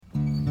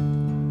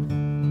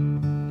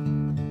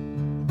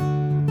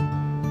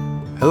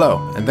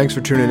Hello, and thanks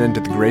for tuning in to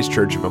the Grace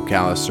Church of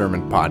Ocala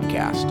Sermon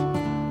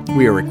Podcast.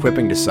 We are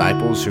equipping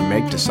disciples who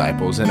make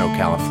disciples in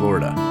Ocala,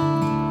 Florida.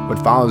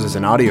 What follows is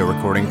an audio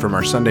recording from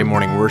our Sunday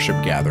morning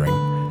worship gathering,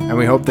 and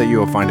we hope that you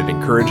will find it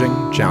encouraging,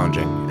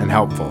 challenging, and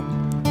helpful.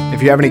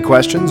 If you have any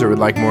questions or would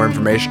like more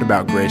information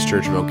about Grace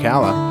Church of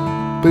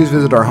Ocala, please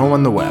visit our home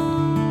on the web,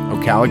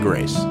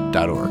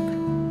 ocalagrace.org.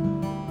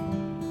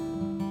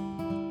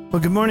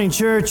 Well, good morning,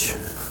 church.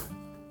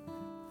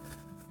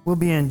 We'll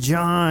be in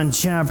John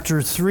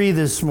chapter 3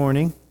 this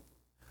morning.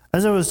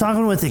 As I was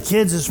talking with the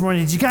kids this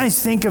morning, did you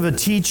guys think of a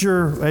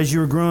teacher as you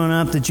were growing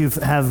up that you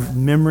have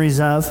memories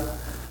of?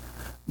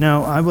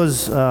 Now, I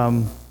was,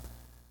 I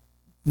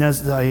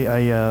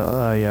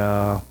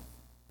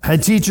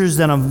had teachers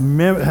that I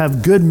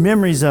have good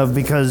memories of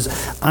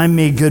because I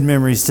made good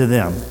memories to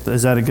them.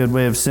 Is that a good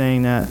way of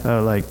saying that?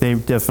 Like they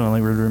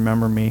definitely would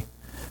remember me.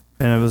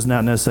 And it was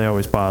not necessarily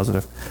always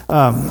positive.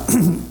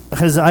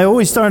 Because I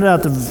always started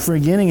out the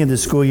beginning of the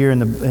school year in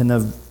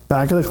the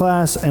back of the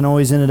class and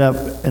always ended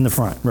up in the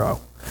front row.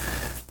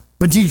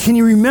 But can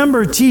you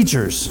remember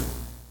teachers?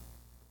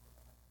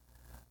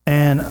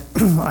 And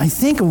I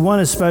think of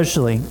one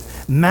especially.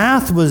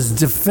 Math was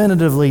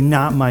definitively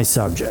not my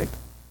subject.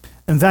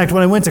 In fact,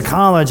 when I went to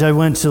college, I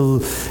went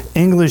to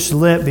English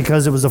Lit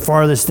because it was the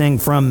farthest thing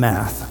from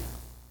math.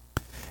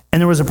 And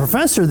there was a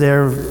professor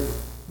there,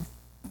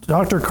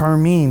 Dr.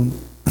 Carmine,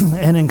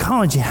 and in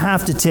college you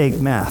have to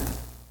take math.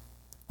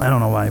 I don't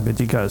know why, but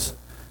because.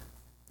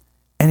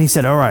 And he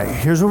said, all right,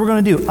 here's what we're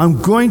going to do.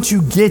 I'm going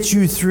to get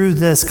you through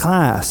this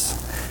class.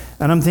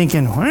 And I'm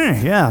thinking,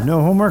 yeah,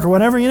 no homework or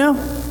whatever, you know?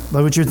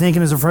 Like what you're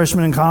thinking as a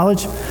freshman in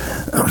college?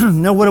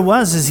 No, what it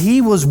was is he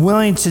was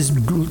willing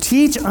to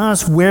teach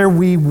us where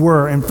we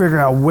were and figure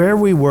out where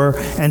we were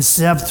and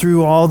step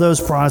through all those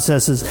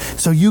processes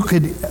so you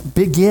could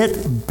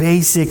get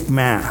basic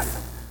math.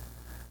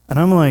 And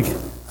I'm like,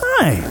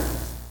 hey,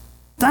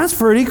 that's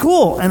pretty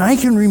cool. And I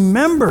can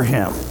remember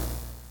him.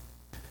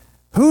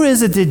 Who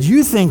is it that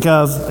you think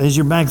of as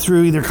you're back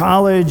through either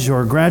college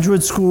or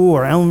graduate school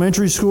or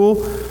elementary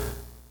school?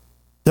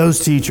 Those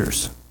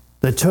teachers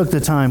that took the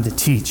time to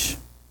teach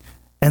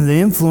and the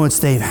influence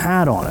they've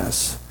had on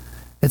us.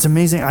 It's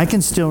amazing. I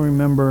can still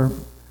remember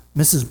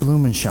Mrs.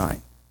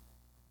 Blumenshine,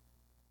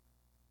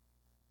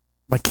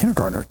 my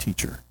kindergartner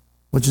teacher,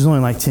 which is only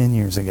like 10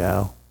 years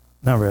ago.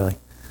 Not really.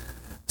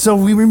 So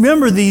we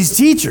remember these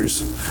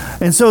teachers.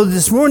 And so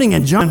this morning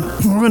in John,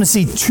 we're going to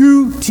see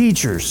two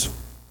teachers.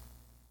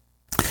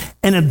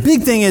 And a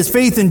big thing is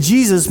faith in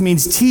Jesus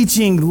means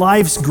teaching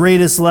life's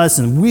greatest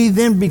lesson. We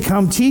then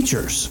become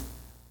teachers.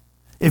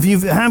 If you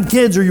have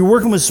kids or you're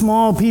working with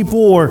small people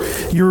or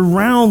you're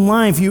around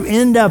life, you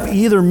end up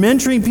either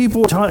mentoring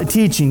people or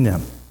teaching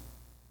them.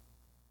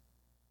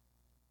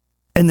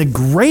 And the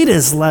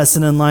greatest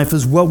lesson in life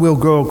is what we'll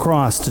go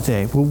across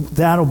today. Well,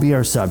 that'll be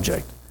our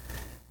subject.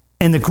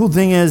 And the cool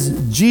thing is,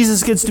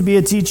 Jesus gets to be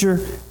a teacher,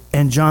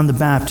 and John the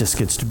Baptist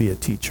gets to be a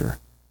teacher.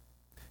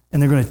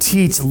 And they're going to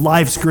teach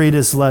life's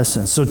greatest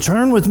lessons. So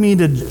turn with me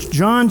to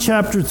John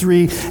chapter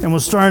 3, and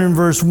we'll start in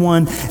verse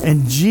 1.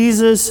 And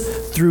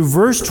Jesus, through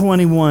verse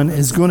 21,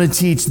 is going to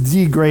teach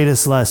the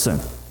greatest lesson.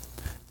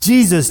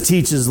 Jesus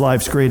teaches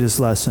life's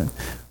greatest lesson.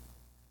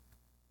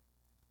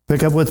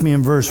 Pick up with me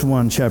in verse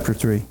 1, chapter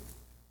 3.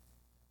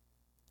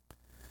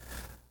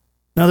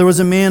 Now there was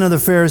a man of the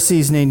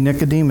Pharisees named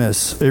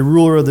Nicodemus, a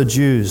ruler of the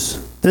Jews.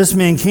 This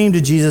man came to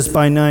Jesus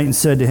by night and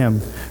said to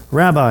him,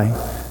 Rabbi,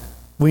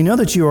 we know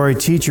that you are a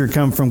teacher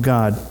come from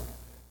God,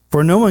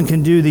 for no one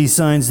can do these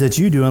signs that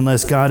you do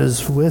unless God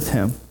is with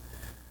him.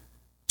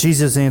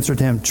 Jesus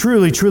answered him,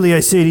 Truly, truly, I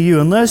say to you,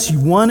 unless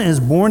one is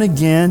born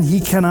again, he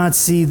cannot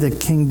see the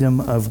kingdom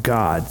of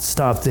God.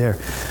 Stop there.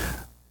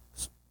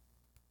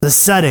 The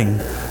setting.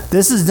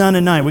 This is done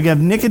at night. We got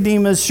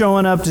Nicodemus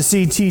showing up to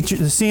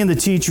seeing the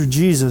teacher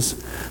Jesus,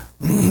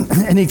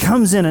 and he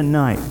comes in at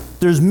night.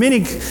 There's many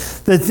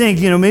that think,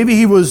 maybe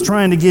he was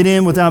trying to get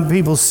in without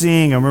people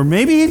seeing him, or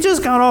maybe he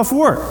just got off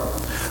work.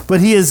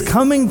 But he is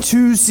coming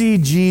to see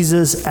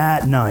Jesus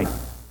at night.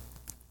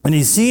 And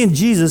he's seeing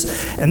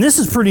Jesus, and this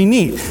is pretty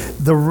neat.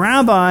 The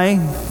rabbi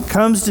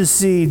comes to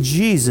see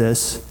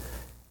Jesus,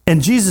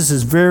 and Jesus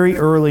is very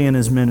early in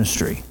his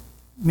ministry.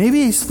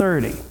 Maybe he's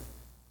 30.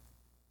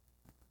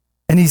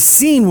 And he's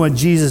seen what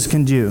Jesus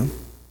can do.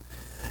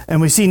 And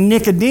we see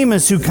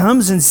Nicodemus who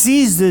comes and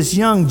sees this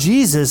young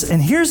Jesus.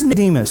 And here's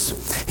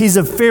Nicodemus. He's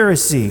a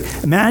Pharisee.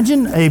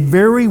 Imagine a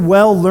very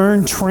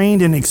well-learned,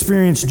 trained, and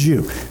experienced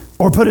Jew.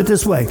 Or put it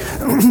this way,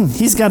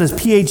 he's got his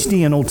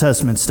PhD in Old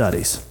Testament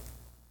studies.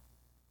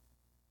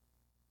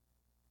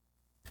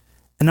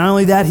 And not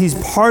only that, he's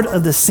part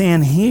of the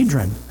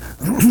Sanhedrin.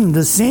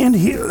 The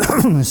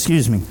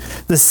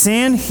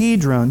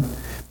Sanhedrin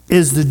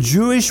is the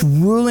Jewish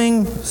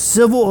ruling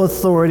civil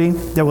authority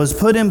that was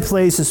put in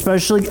place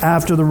especially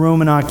after the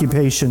Roman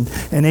occupation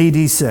in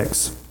AD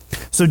 6.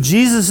 So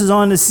Jesus is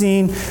on the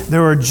scene.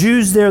 There are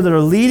Jews there that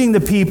are leading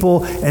the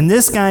people, and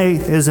this guy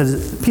is a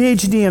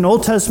PhD in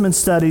Old Testament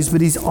studies,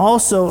 but he's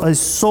also a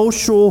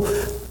social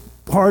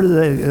part of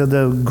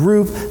the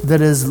group that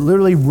is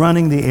literally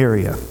running the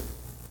area.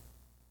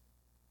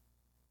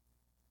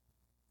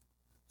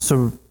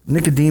 So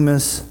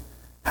Nicodemus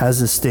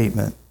has a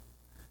statement.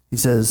 He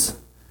says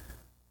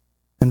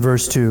in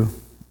verse 2,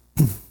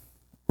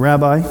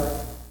 Rabbi.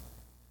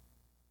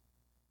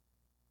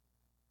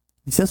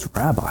 He says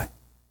rabbi.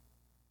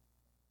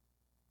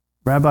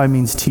 Rabbi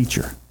means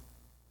teacher.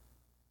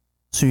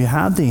 So you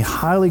have the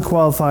highly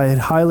qualified,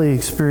 highly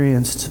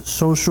experienced,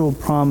 social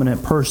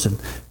prominent person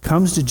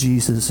comes to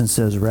Jesus and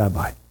says,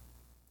 Rabbi,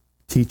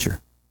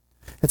 teacher.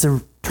 It's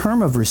a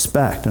term of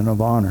respect and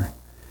of honor.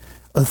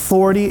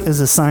 Authority is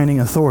assigning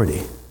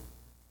authority.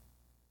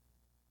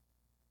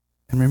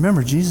 And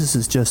remember, Jesus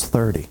is just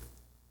 30.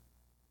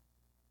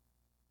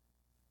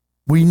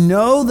 We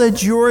know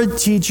that you're a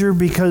teacher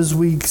because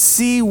we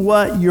see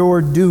what you're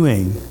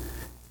doing.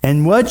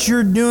 And what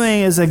you're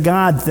doing is a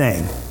God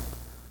thing.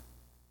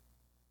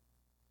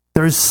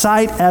 There's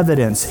sight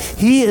evidence.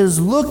 He is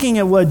looking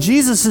at what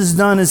Jesus has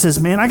done and says,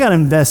 man, I got to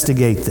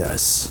investigate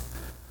this.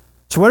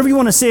 So whatever you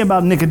want to say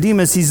about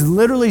Nicodemus, he's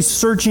literally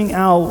searching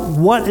out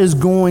what is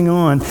going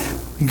on.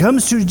 He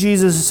comes to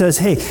Jesus and says,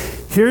 hey,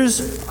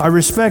 I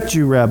respect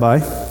you, Rabbi.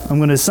 I'm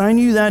going to assign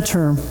you that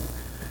term.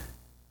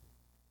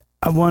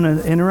 I want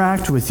to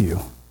interact with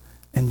you.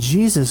 And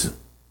Jesus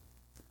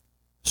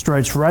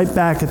strikes right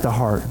back at the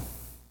heart.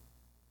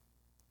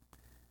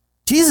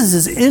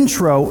 Jesus'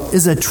 intro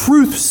is a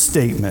truth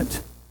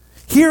statement.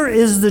 Here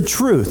is the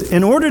truth.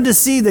 In order to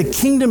see the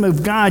kingdom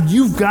of God,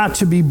 you've got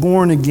to be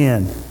born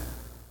again.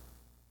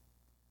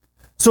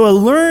 So a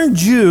learned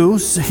Jew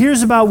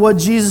hears about what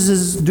Jesus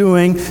is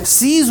doing,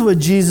 sees what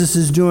Jesus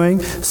is doing,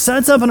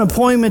 sets up an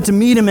appointment to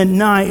meet him at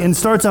night, and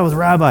starts out with,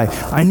 Rabbi,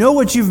 I know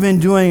what you've been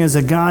doing is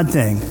a God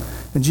thing.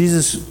 And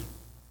Jesus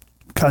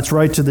cuts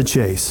right to the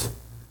chase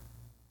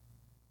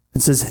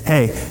and says,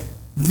 hey,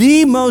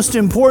 the most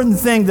important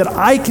thing that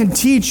I can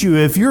teach you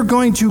if you're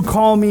going to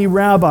call me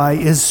rabbi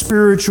is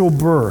spiritual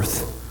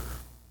birth.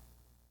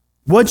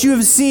 What you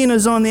have seen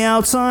is on the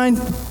outside,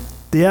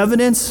 the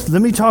evidence.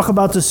 Let me talk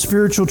about the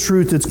spiritual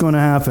truth that's going to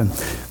happen.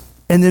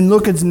 And then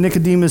look at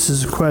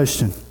Nicodemus'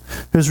 question,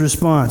 his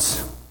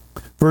response.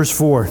 Verse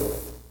 4.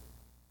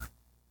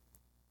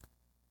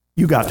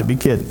 You got to be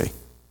kidding me.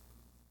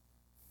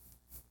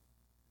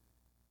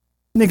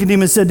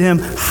 Nicodemus said to him,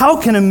 how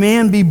can a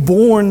man be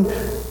born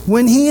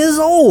when he is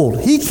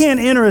old? He can't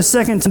enter a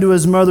second into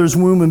his mother's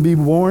womb and be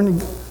born.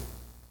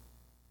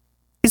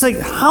 He's like,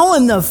 how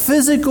in the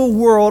physical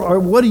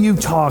world, what are you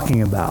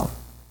talking about?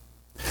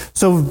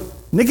 So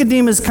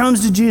Nicodemus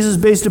comes to Jesus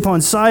based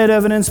upon sight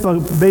evidence,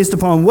 based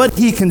upon what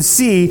he can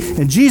see,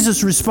 and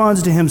Jesus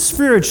responds to him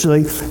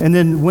spiritually. And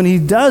then when he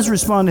does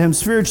respond to him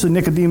spiritually,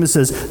 Nicodemus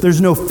says, there's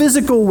no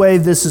physical way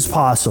this is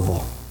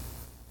possible.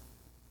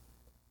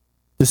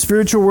 The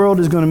spiritual world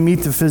is going to meet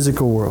the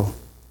physical world.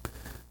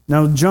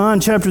 Now, John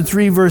chapter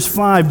 3, verse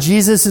 5,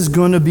 Jesus is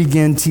going to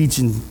begin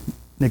teaching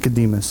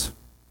Nicodemus.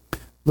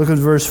 Look at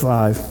verse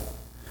 5.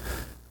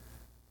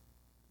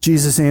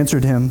 Jesus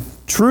answered him,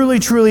 truly,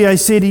 truly, I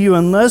say to you,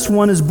 unless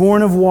one is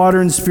born of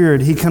water and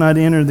spirit, he cannot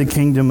enter the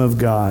kingdom of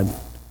God.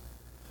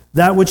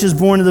 That which is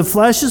born of the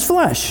flesh is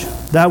flesh.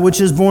 That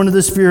which is born of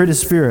the spirit is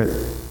spirit.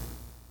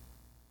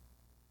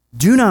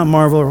 Do not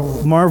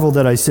marvel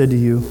that I said to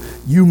you,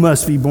 you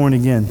must be born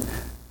again.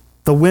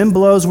 The wind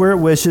blows where it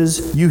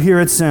wishes, you hear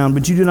its sound,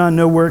 but you do not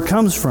know where it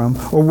comes from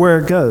or where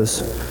it goes.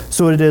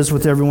 So it is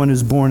with everyone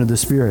who's born of the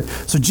Spirit.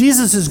 So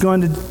Jesus is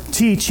going to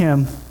teach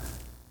him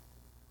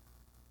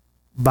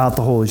about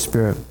the Holy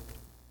Spirit.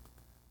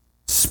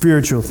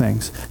 Spiritual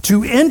things.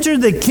 To enter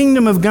the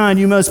kingdom of God,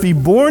 you must be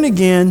born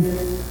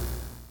again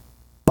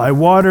by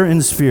water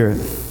and spirit.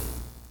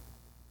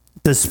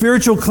 The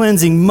spiritual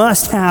cleansing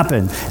must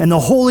happen, and the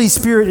Holy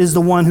Spirit is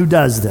the one who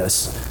does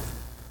this.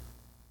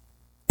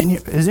 And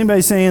is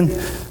anybody saying,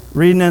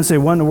 reading that and say,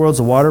 what in the world's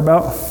the water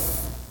about?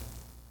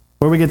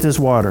 Where do we get this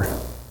water?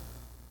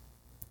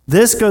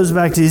 This goes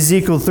back to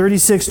Ezekiel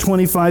 36,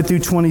 25 through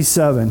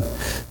 27.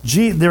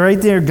 Right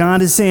there,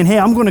 God is saying, hey,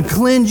 I'm going to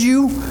cleanse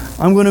you.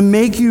 I'm going to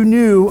make you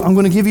new. I'm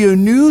going to give you a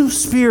new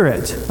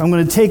spirit. I'm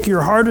going to take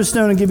your heart of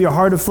stone and give you a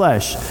heart of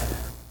flesh.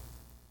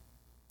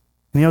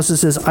 And he also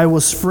says, I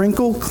will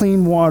sprinkle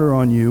clean water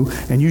on you,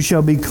 and you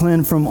shall be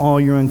cleansed from all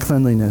your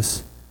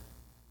uncleanliness.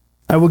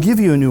 I will give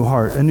you a new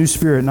heart, a new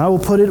spirit, and I will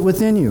put it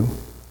within you.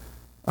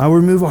 I will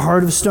remove a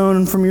heart of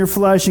stone from your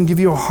flesh and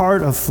give you a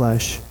heart of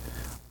flesh.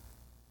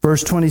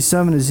 Verse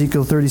 27,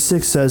 Ezekiel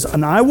 36 says,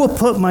 and I will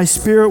put my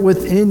spirit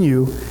within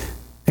you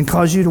and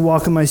cause you to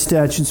walk in my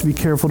statutes and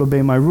be careful to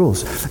obey my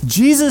rules.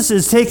 Jesus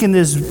is taking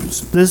this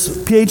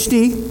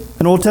PhD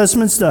in Old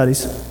Testament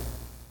studies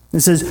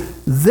and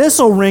says, this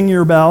will ring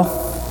your bell.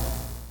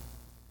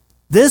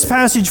 This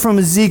passage from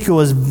Ezekiel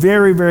is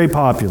very, very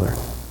popular.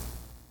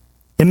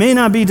 It may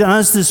not be to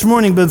us this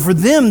morning, but for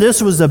them,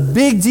 this was a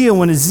big deal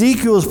when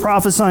Ezekiel is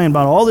prophesying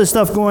about all this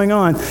stuff going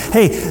on.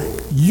 Hey,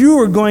 you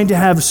are going to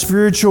have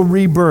spiritual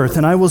rebirth,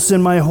 and I will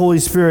send my Holy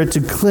Spirit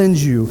to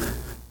cleanse you,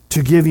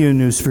 to give you a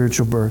new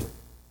spiritual birth.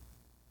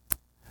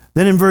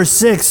 Then in verse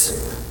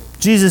 6,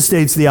 Jesus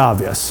states the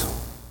obvious.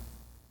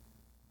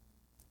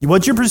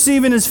 What you're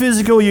perceiving is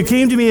physical. You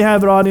came to me to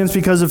have an audience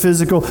because of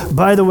physical.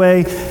 By the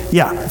way,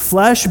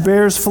 flesh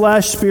bears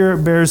flesh,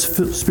 spirit bears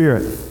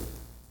spirit.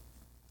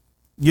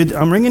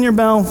 I'm ringing your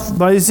bell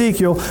by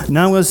Ezekiel.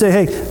 Now I'm going to say,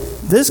 hey,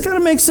 this kind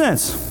of makes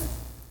sense.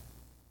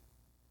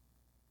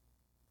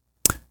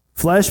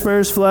 Flesh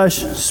bears flesh,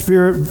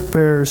 spirit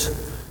bears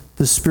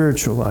the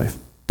spiritual life.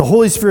 The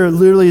Holy Spirit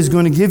literally is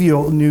going to give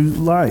you a new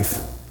life.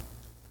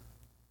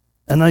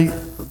 And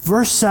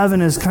verse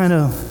 7 is kind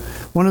of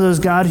one of those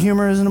God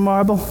humors in the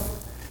Bible.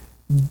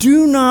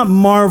 Do not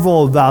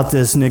marvel about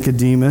this,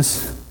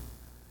 Nicodemus.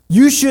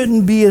 You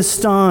shouldn't be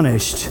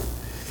astonished.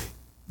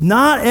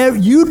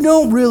 You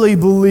don't really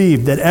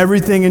believe that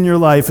everything in your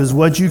life is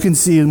what you can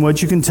see and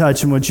what you can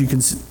touch and what you can,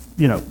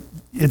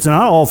 it's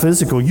not all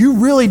physical. You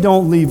really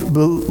don't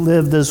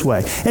live this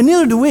way. And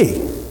neither do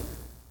we.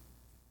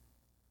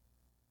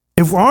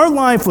 If our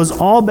life was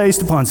all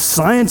based upon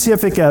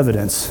scientific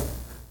evidence,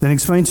 then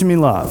explain to me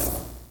love,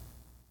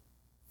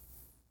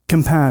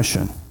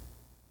 compassion,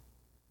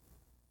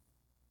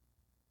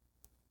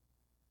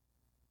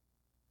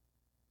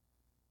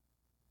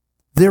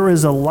 there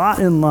is a lot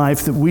in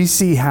life that we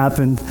see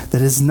happen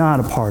that is not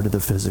a part of the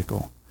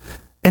physical.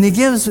 And he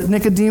gives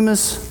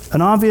Nicodemus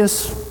an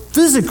obvious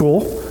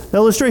physical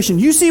illustration.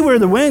 You see where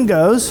the wind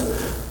goes,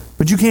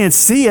 but you can't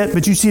see it,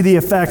 but you see the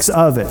effects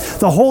of it.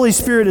 The Holy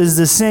Spirit is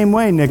the same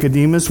way,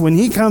 Nicodemus. When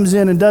he comes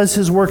in and does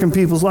his work in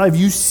people's lives,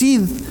 you see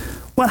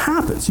what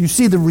happens. You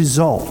see the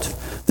result.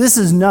 This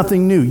is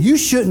nothing new. You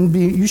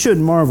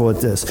shouldn't marvel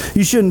at this.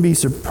 You shouldn't be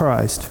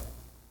surprised.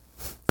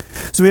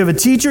 So we have a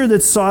teacher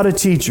that sought a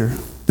teacher.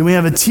 Then we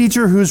have a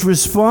teacher who's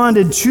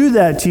responded to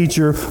that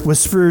teacher with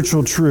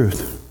spiritual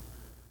truth.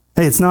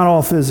 Hey, it's not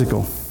all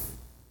physical.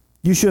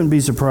 You shouldn't be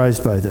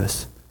surprised by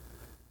this.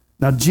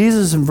 Now,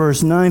 Jesus in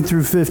verse 9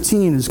 through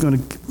 15 is going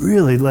to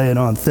really lay it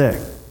on thick.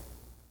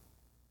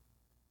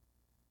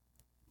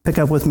 Pick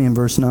up with me in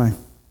verse 9.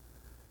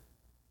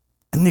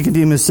 And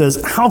Nicodemus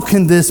says, how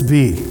can this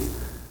be?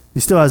 He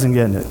still hasn't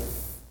gotten it.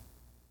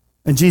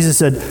 And Jesus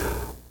said,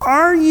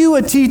 are you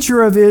a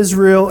teacher of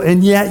Israel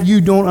and yet you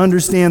don't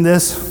understand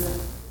this?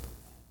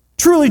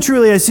 Truly,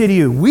 truly, I say to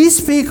you, we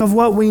speak of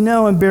what we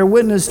know and bear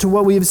witness to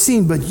what we have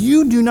seen, but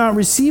you do not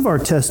receive our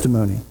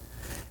testimony.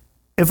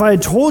 If I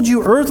had told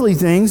you earthly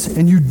things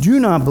and you do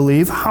not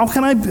believe, how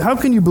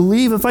can you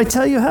believe if I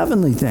tell you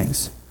heavenly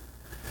things?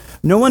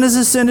 No one has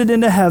ascended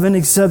into heaven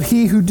except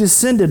he who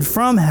descended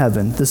from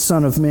heaven, the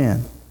Son of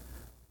Man.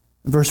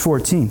 Verse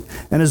 14,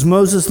 and as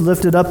Moses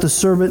lifted up the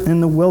serpent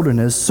in the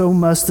wilderness, so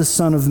must the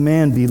Son of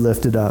Man be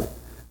lifted up,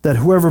 that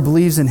whoever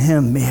believes in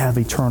him may have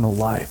eternal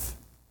life.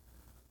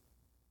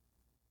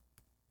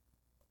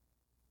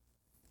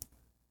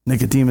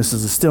 Nicodemus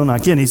is still not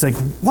getting it. He's like,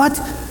 what?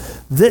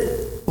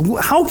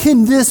 How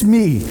can this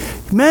be?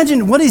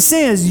 Imagine what he's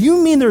saying is,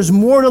 you mean there's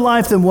more to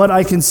life than what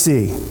I can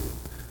see?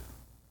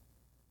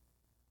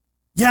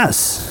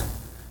 Yes.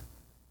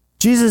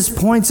 Jesus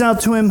points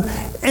out to him,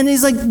 and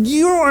he's like,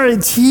 you are a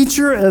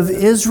teacher of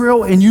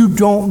Israel and you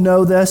don't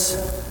know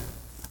this?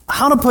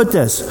 How to put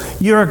this?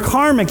 You're a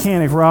car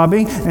mechanic,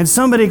 Robbie, and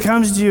somebody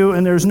comes to you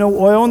and there's no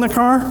oil in the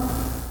car,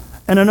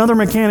 and another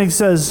mechanic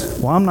says,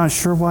 well, I'm not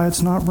sure why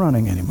it's not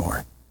running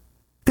anymore.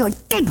 Be like,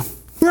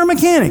 you're a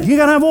mechanic. You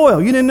got to have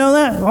oil. You didn't know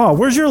that? Oh,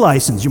 where's your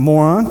license, you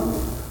moron?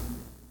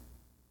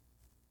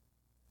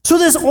 So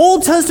this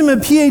Old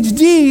Testament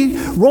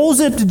PhD rolls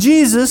it to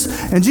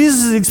Jesus, and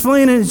Jesus is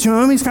explaining it to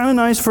him. He's kind of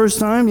nice first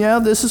time. Yeah,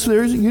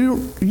 you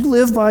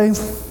live by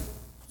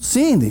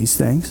seeing these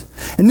things.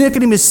 And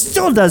Nicodemus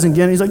still doesn't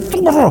get it. He's like,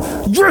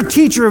 oh, you're a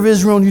teacher of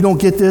Israel and you don't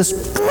get this.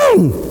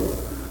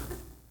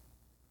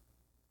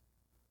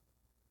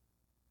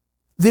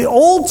 The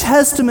Old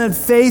Testament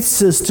faith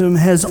system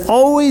has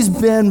always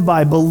been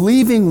by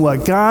believing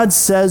what God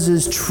says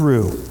is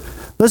true.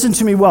 Listen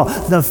to me well.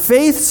 The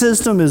faith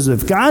system is,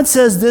 if God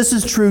says this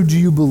is true, do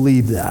you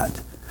believe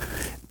that?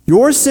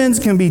 Your sins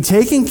can be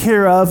taken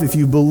care of if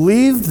you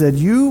believe that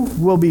you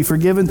will be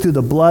forgiven through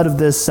the blood of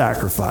this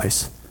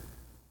sacrifice.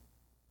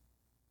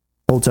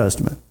 Old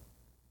Testament.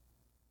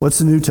 What's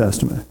the New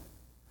Testament?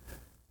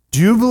 Do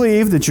you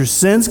believe that your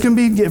sins can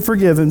be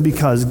forgiven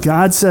because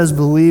God says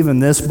believe in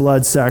this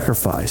blood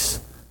sacrifice?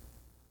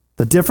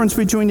 The difference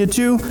between the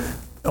two,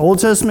 Old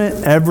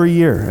Testament, every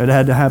year it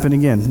had to happen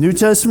again. New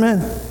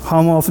Testament,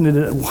 how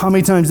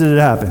many times did it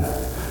happen?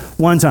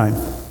 One time.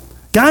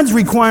 God's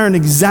requiring the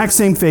exact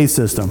same faith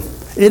system.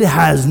 It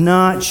has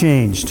not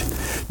changed.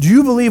 Do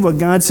you believe what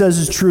God says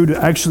is true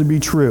to actually be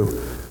true?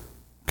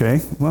 Okay,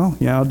 well,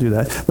 yeah, I'll do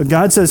that. But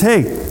God says,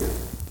 hey,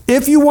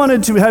 if you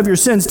wanted to have your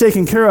sins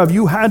taken care of,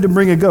 you had to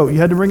bring a goat, you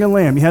had to bring a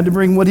lamb, you had to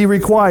bring what he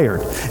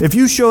required. If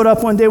you showed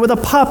up one day with a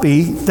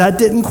puppy, that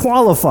didn't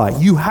qualify.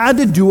 You had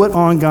to do it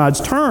on God's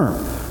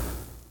term.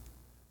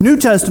 New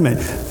Testament,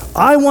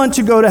 I want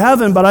to go to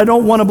heaven, but I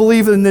don't want to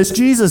believe in this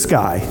Jesus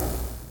guy.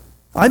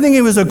 I think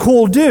he was a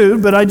cool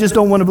dude, but I just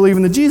don't want to believe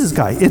in the Jesus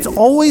guy. It's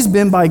always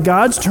been by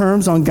God's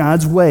terms on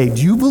God's way.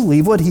 Do you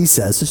believe what he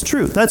says is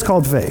true? That's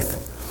called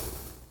faith.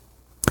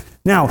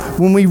 Now,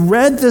 when we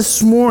read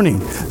this morning,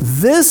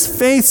 this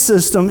faith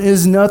system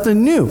is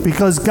nothing new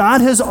because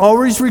God has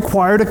always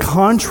required a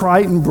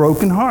contrite and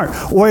broken heart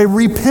or a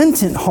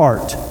repentant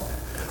heart.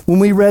 When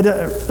we read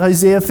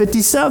Isaiah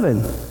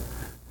 57,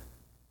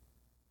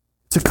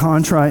 it's a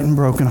contrite and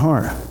broken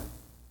heart.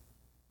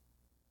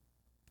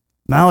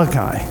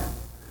 Malachi,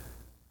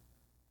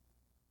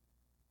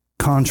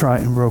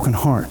 contrite and broken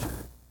heart.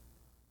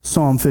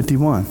 Psalm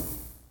 51,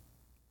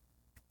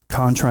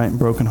 contrite and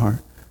broken heart.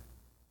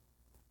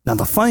 Now,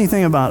 the funny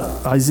thing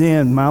about Isaiah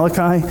and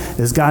Malachi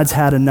is God's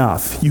had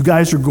enough. You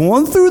guys are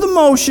going through the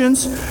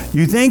motions.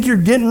 You think you're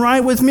getting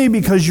right with me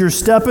because you're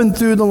stepping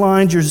through the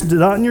lines, you're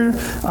dotting your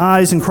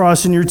I's and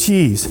crossing your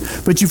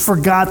T's. But you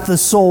forgot the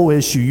soul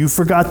issue. You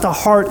forgot the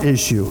heart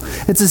issue.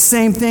 It's the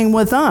same thing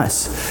with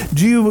us.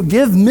 Do you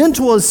give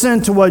mental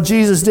assent to what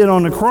Jesus did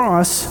on the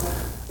cross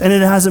and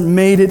it hasn't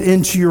made it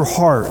into your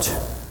heart?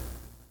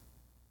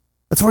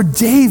 That's where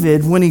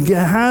David, when he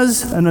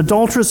has an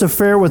adulterous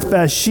affair with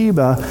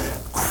Bathsheba,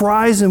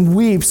 cries and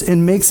weeps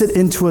and makes it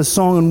into a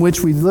song in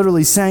which we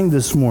literally sang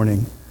this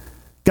morning.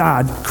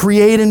 God,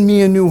 create in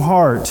me a new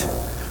heart.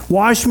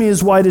 Wash me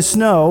as white as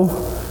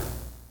snow.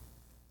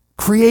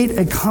 Create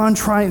a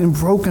contrite and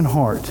broken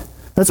heart.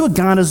 That's what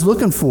God is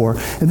looking for.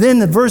 And then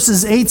the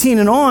verses 18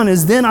 and on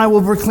is, then I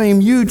will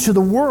proclaim you to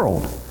the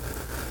world.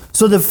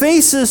 So the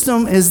faith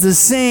system is the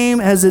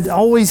same as it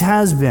always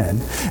has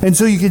been. And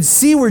so you can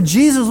see where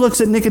Jesus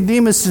looks at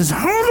Nicodemus and says,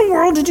 how in the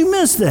world did you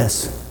miss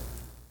this?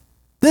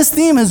 This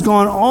theme has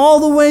gone all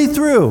the way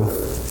through.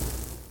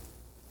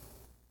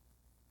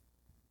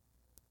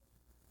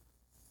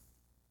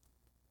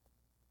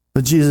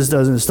 But Jesus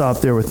doesn't stop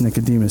there with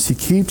Nicodemus. He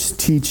keeps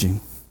teaching.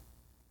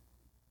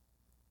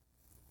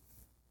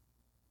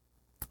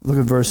 Look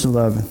at verse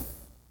 11.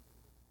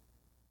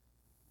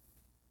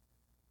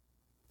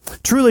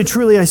 Truly,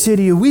 truly, I say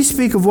to you, we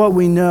speak of what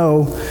we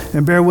know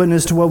and bear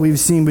witness to what we've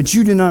seen, but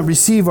you do not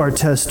receive our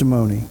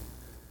testimony.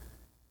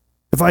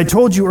 If I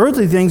told you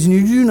earthly things and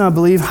you do not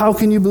believe, how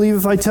can you believe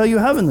if I tell you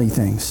heavenly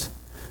things?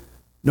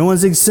 No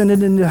one's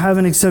ascended into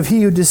heaven except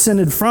he who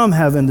descended from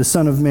heaven, the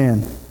Son of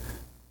Man.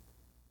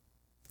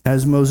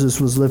 As Moses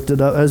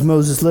lifted up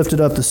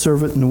the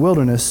serpent in the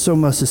wilderness, so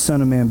must the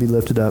Son of Man be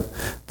lifted up,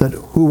 that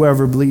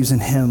whoever believes in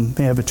him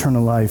may have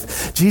eternal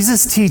life.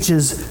 Jesus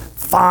teaches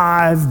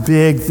 5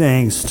 big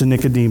things to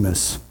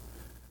Nicodemus.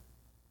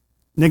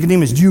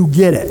 Nicodemus, do you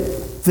get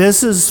it?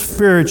 This is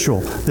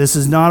spiritual. This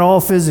is not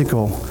all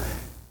physical.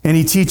 And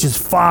he teaches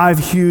 5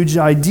 huge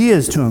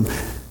ideas to him.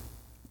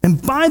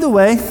 And by the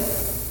way,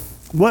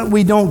 what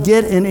we don't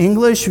get in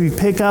English, we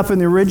pick up in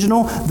the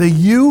original, the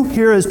you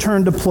here is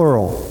turned to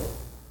plural.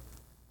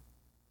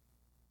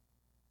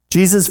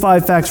 Jesus'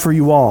 5 facts for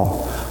you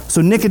all.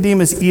 So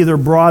Nicodemus either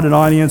brought an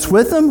audience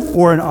with him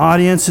or an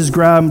audience is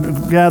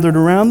gathered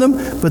around them,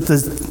 but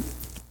the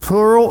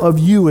plural of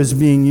you is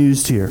being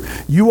used here.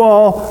 You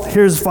all,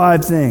 here's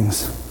 5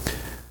 things.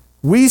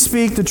 We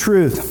speak the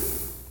truth.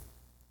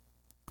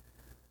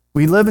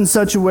 We live in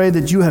such a way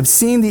that you have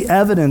seen the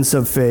evidence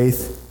of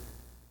faith,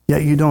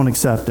 yet you don't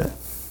accept it.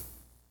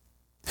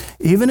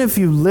 Even if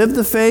you live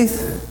the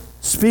faith,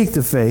 speak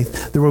the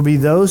faith, there will be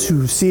those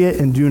who see it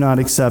and do not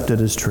accept it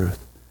as truth.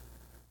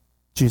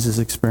 Jesus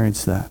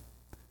experienced that.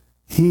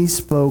 He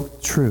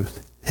spoke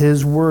truth.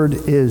 His word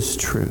is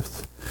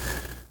truth.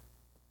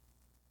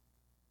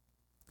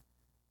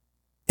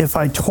 If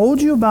I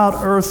told you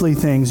about earthly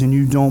things and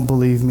you don't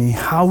believe me,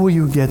 how will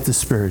you get the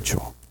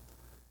spiritual?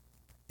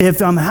 If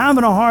I'm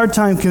having a hard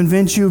time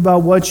convincing you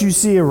about what you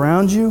see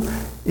around you,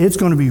 it's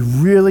going to be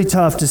really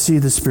tough to see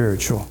the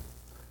spiritual.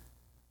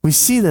 We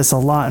see this a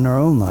lot in our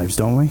own lives,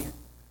 don't we?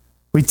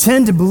 We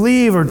tend to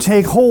believe or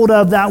take hold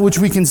of that which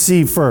we can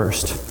see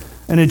first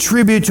and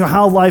attribute to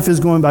how life is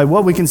going by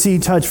what we can see,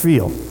 touch,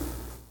 feel.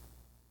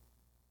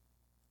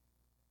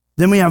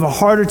 Then we have a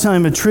harder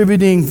time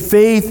attributing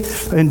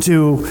faith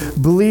into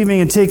believing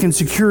and taking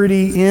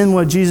security in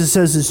what Jesus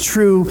says is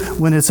true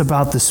when it's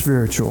about the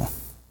spiritual.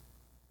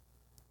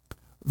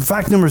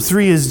 Fact number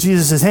 3 is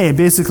Jesus says, hey,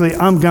 basically,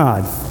 I'm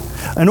God.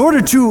 In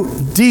order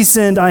to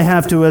descend, I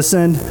have to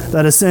ascend.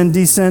 That ascend,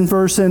 descend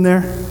verse in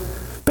there.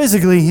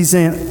 Basically, he's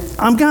saying,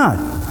 I'm God.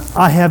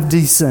 I have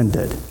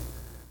descended.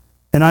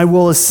 And I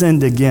will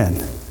ascend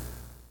again.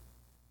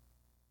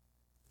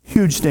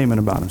 Huge statement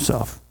about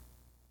himself.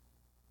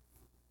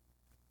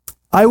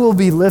 I will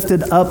be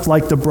lifted up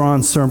like the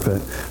bronze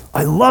serpent.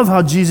 I love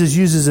how Jesus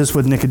uses this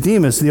with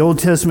Nicodemus. The Old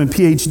Testament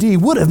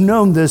PhD would have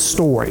known this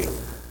story.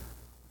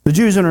 The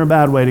Jews are in a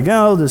bad way to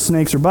go. The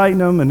snakes are biting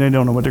them, and they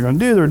don't know what they're going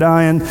to do. They're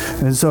dying.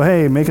 And so,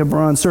 hey, make a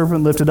bronze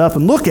serpent, lift it up,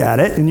 and look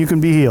at it, and you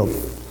can be healed.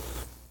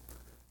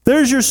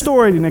 There's your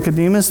story,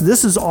 Nicodemus.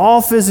 This is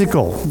all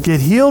physical. Get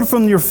healed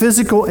from your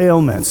physical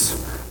ailments.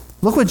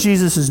 Look what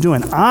Jesus is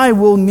doing. I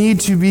will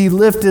need to be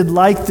lifted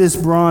like this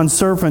bronze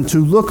serpent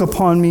to look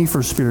upon me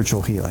for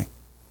spiritual healing.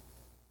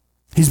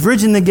 He's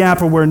bridging the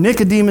gap of where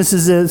Nicodemus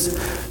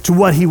is to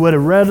what he would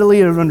have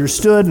readily have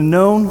understood and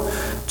known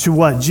to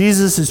what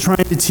Jesus is trying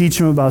to teach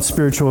him about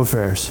spiritual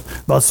affairs,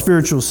 about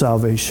spiritual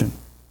salvation.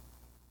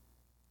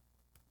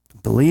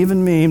 Believe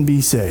in me and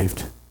be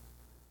saved.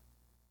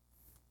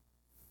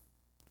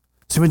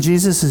 See what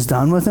Jesus has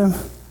done with him?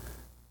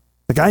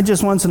 The guy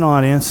just wants an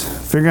audience,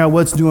 figure out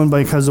what's doing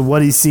because of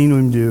what he's seen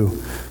him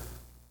do.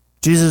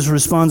 Jesus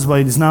responds by,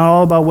 it's not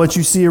all about what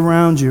you see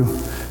around you.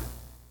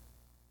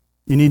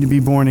 You need to be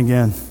born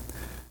again.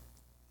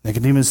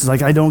 Nicodemus is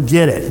like, I don't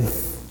get it.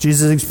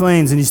 Jesus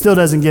explains, and he still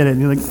doesn't get it.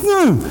 And you're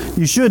like,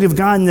 you should have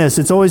gotten this.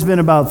 It's always been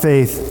about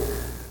faith.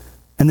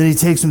 And then he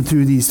takes him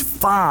through these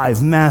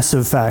 5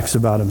 massive facts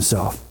about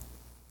himself.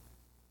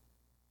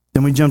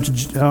 Then we jump to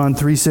John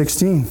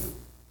 3:16.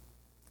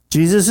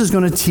 Jesus is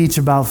going to teach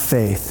about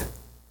faith.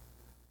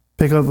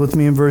 Pick up with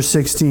me in verse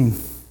 16.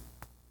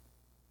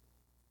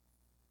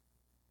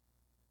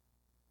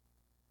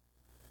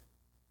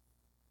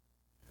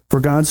 For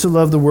God so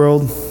loved the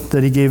world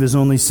that he gave his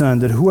only Son,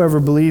 that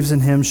whoever believes in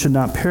him should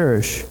not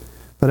perish,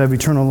 but have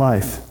eternal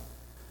life.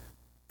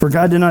 For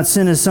God did not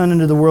send his Son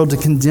into the world to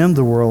condemn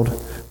the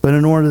world, but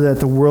in order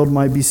that the world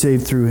might be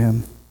saved through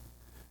him.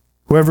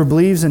 Whoever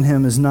believes in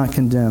him is not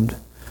condemned,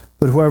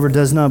 but whoever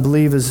does not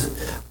believe is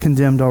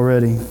condemned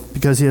already,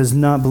 because he has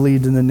not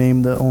believed in the name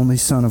of the only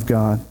Son of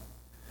God.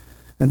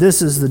 And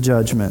this is the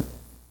judgment.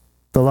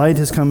 The light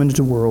has come into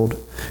the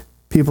world.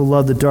 People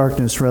love the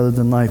darkness rather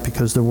than light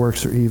because their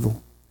works are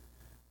evil.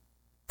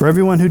 For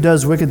everyone who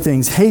does wicked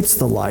things hates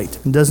the light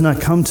and does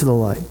not come to the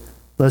light,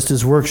 lest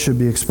his works should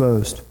be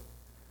exposed.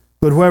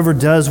 But whoever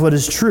does what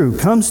is true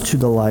comes to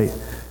the light,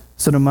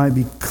 so that it might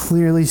be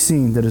clearly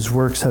seen that his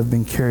works have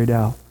been carried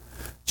out.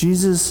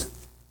 Jesus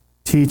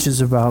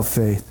teaches about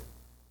faith.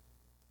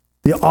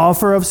 The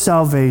offer of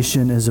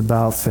salvation is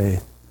about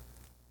faith.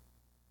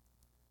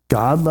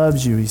 God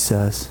loves you, he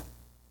says.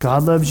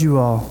 God loves you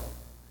all.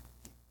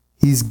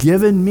 He's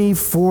given me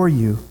for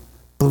you.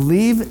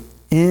 Believe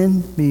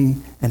in me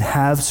and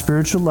have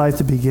spiritual life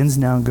that begins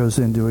now and goes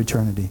into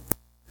eternity.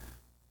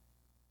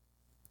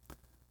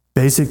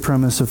 Basic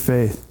premise of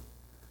faith.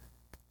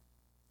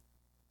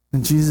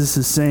 And Jesus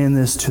is saying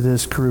this to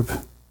this group.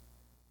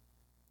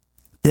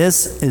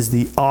 This is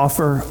the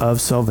offer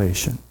of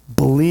salvation.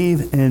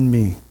 Believe in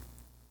me.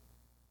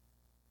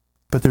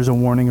 But there's a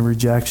warning of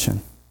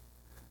rejection.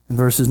 In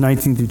verses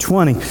 19 through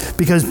 20.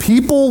 Because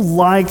people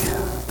like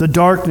the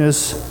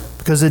darkness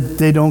because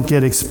they don't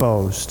get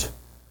exposed.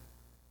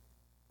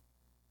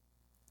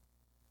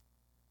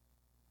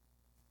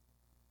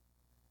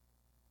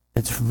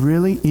 It's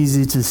really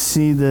easy to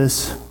see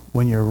this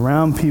when you're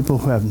around people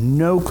who have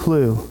no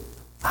clue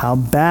how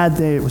bad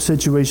the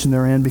situation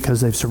they're in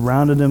because they've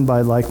surrounded them by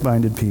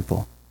like-minded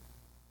people.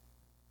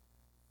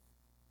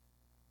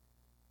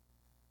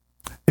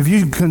 If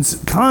you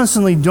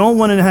constantly don't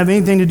want to have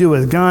anything to do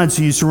with God,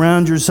 so you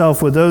surround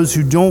yourself with those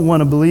who don't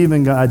want to believe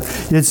in God,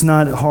 it's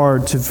not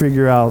hard to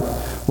figure out,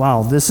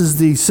 wow, this is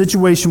the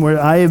situation where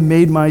I have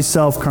made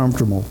myself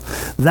comfortable.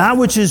 That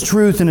which is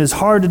truth and is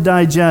hard to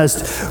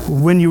digest,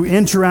 when you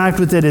interact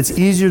with it, it's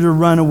easier to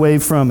run away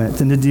from it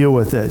than to deal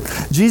with it.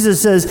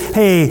 Jesus says,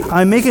 hey,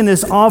 I'm making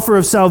this offer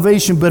of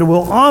salvation, but it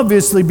will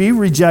obviously be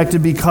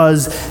rejected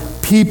because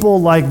people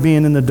like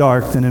being in the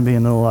dark than in being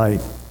in the light.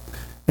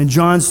 And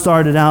John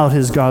started out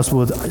his gospel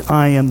with,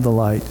 I am the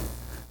light.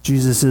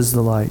 Jesus is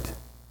the light.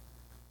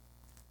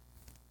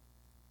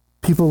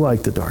 People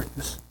like the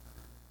darkness.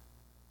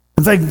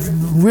 In fact,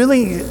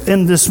 really,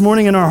 in this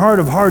morning in our heart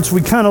of hearts,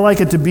 we kind of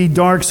like it to be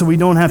dark so we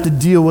don't have to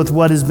deal with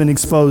what has been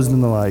exposed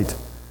in the light.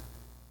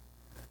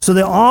 So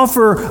the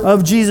offer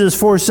of Jesus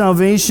for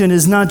salvation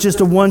is not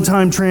just a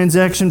one-time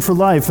transaction for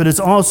life, but it's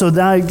also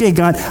that, hey,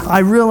 God, I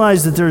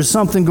realize that there's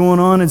something going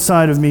on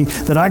inside of me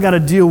that I got to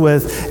deal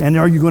with. And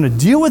are you going to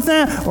deal with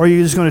that, or are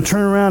you just going to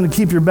turn around and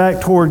keep your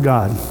back toward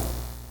God?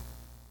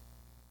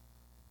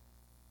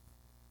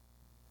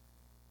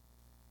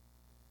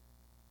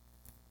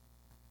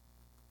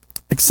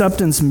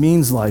 Acceptance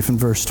means life in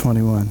verse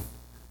 21.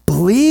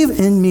 Believe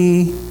in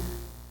me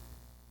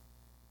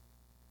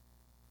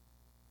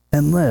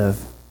and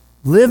live.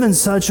 Live in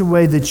such a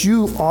way that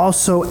you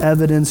also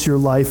evidence your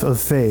life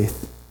of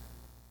faith.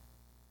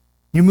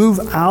 You move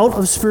out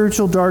of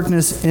spiritual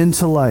darkness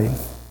into light.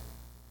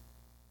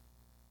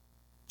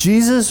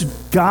 Jesus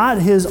got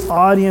his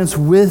audience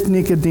with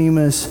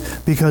Nicodemus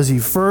because he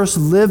first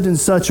lived in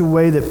such a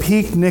way that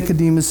piqued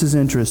Nicodemus'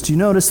 interest. Do you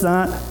notice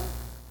that?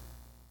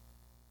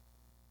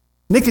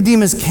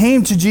 Nicodemus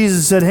came to Jesus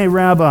and said, hey,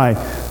 Rabbi.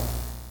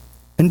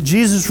 And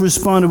Jesus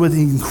responded with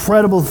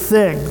incredible,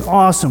 thick,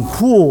 awesome,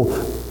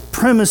 cool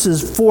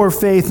premises for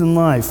faith and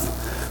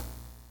life.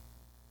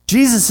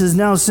 Jesus is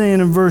now saying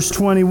in verse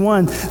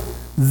 21,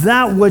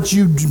 that what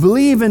you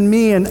believe in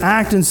me and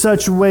act in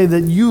such a way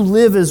that you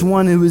live as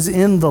one who is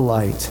in the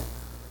light.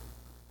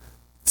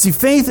 See,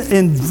 faith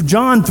in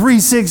John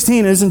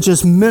 3:16 isn't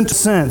just mental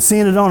sense,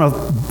 seeing it on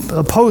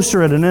a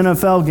poster at an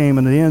NFL game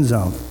in the end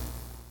zone.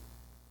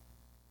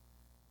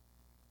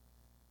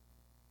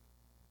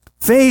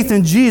 Faith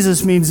in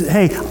Jesus means,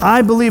 hey,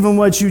 I believe in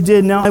what you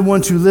did. Now I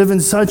want to live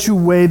in such a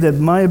way that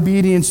my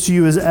obedience to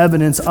you is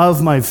evidence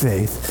of my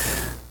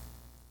faith.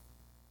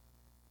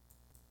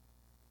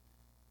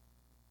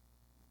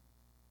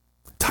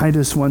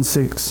 Titus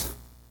 1:6.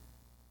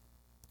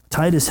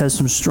 Titus has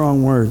some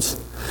strong words.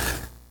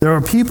 There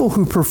are people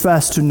who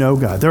profess to know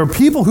God. There are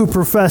people who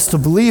profess to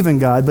believe in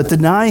God, but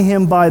deny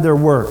him by their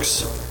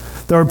works.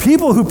 There are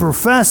people who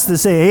profess to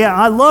say, yeah,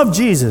 I love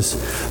Jesus.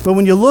 But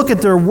when you look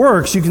at their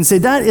works, you can say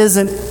that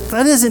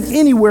isn't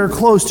anywhere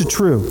close to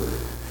true.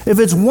 If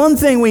it's one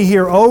thing we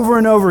hear over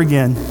and over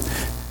again,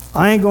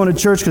 I ain't going to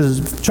church because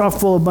it's chock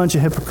full of a bunch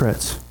of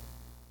hypocrites.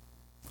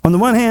 On the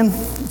one hand,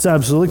 it's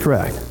absolutely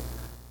correct.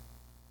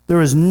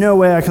 There is no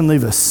way I can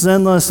live a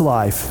sinless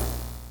life.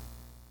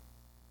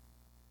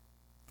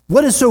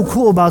 What is so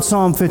cool about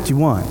Psalm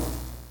 51?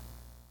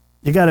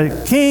 You got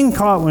a king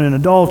caught in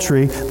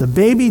adultery, the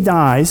baby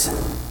dies,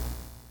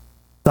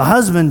 the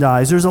husband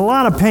dies. There's a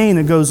lot of pain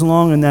that goes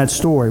along in that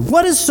story.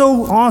 What is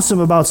so awesome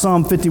about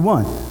Psalm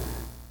 51?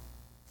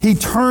 He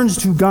turns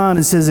to God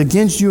and says,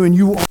 against you and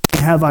you only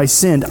have I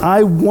sinned.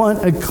 I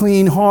want a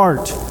clean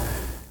heart.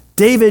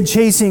 David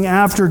chasing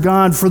after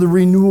God for the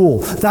renewal.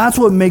 That's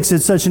what makes it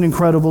such an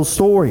incredible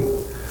story.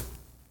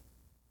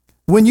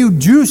 When you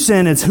do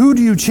sin, it's who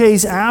do you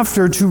chase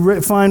after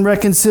to find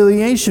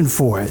reconciliation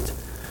for it?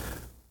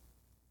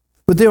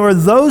 But there are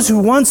those who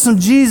want some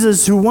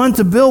Jesus, who want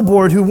the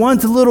billboard, who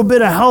want a little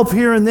bit of help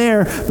here and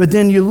there, but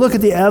then you look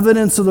at the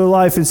evidence of their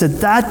life and say,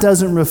 that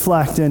doesn't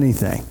reflect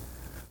anything.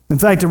 In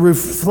fact, it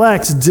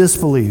reflects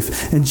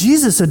disbelief. And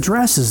Jesus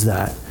addresses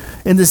that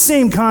in the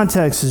same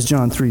context as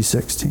John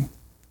 3:16.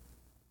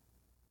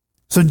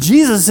 So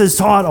Jesus has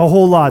taught a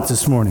whole lot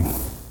this morning.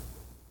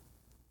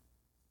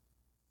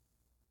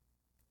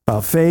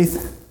 About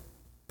faith,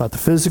 about the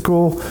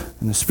physical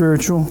and the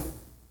spiritual.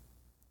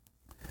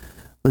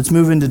 Let's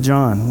move into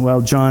John.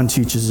 Well, John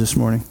teaches this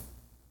morning.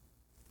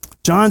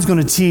 John's going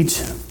to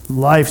teach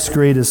life's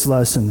greatest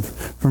lesson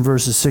from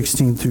verses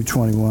 16 through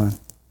 21.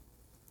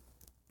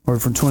 Or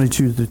from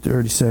 22 to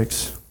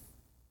 36.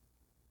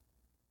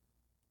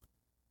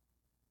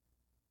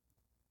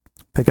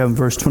 Pick up in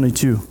verse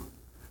 22.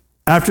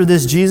 After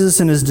this, Jesus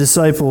and his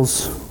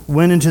disciples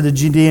went into the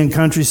Judean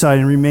countryside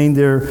and remained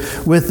there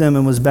with them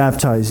and was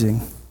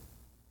baptizing.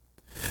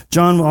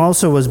 John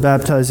also was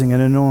baptizing at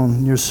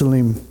Aenon near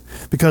Salim,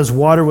 because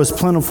water was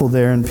plentiful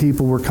there and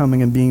people were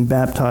coming and being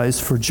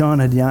baptized, for John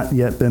had not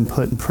yet been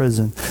put in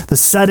prison. The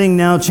setting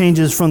now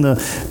changes from the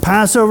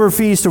Passover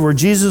feast to where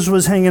Jesus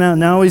was hanging out.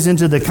 Now he's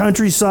into the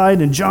countryside,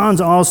 and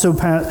John's also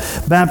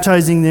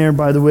baptizing there.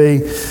 By the way,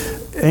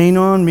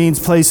 Aenon means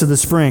place of the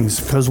springs,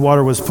 because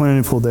water was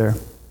plentiful there.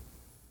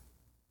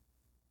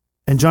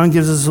 And John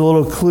gives us a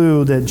little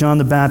clue that John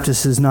the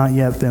Baptist has not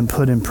yet been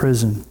put in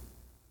prison.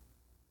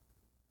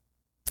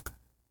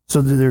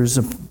 So there's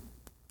a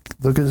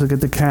look at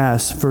the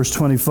cast, verse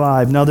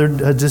 25. Now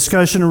a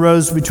discussion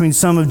arose between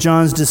some of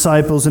John's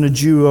disciples and a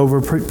Jew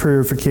over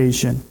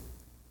purification.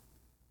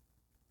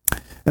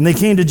 And they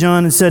came to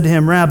John and said to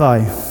him,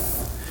 Rabbi,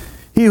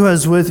 he who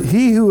was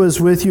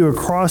with you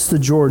across the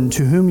Jordan,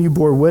 to whom you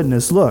bore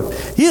witness, look,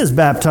 he is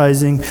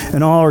baptizing,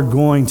 and all are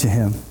going to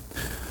him.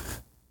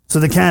 So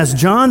they cast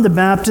John the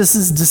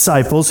Baptist's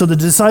disciples. So the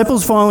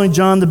disciples following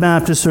John the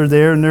Baptist are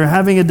there, and they're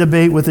having a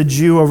debate with a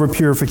Jew over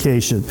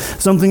purification.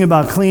 Something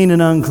about clean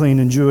and unclean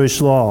in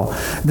Jewish law.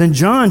 Then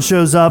John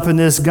shows up, and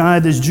this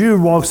Jew,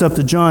 walks up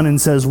to John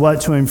and says what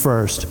to him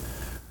first?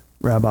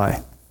 Rabbi,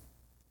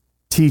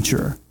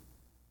 teacher.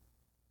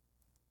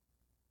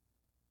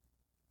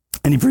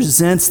 And he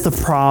presents the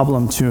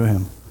problem to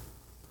him.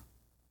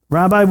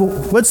 Rabbi,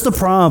 what's the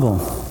problem?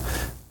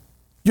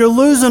 You're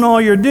losing all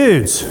your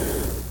dudes.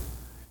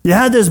 You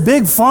had this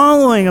big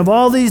following of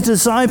all these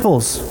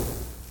disciples.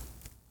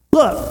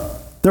 Look,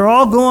 they're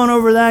all going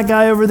over that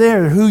guy over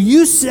there, who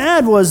you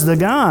said was the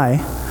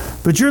guy,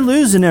 but you're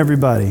losing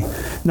everybody.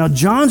 Now,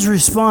 John's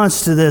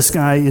response to this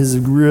guy is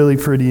really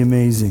pretty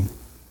amazing.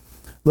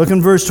 Look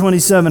in verse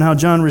 27 how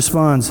John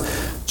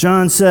responds.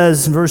 John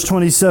says in verse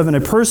 27, a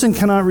person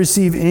cannot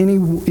receive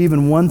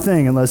even one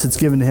thing unless it's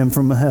given to him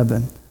from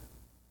heaven.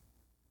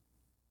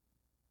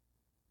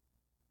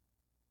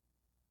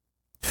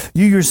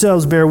 You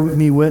yourselves bear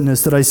me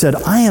witness that I said,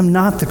 I am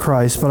not the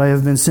Christ, but I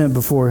have been sent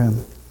before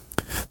him.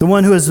 The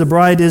one who is the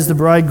bride is the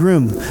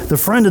bridegroom, the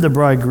friend of the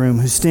bridegroom,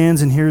 who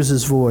stands and hears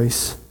his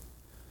voice.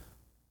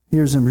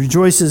 Hears him,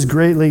 rejoices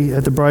greatly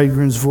at the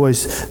bridegroom's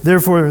voice.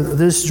 Therefore,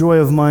 this joy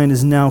of mine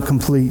is now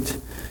complete.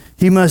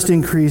 He must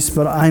increase,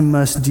 but I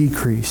must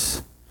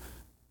decrease.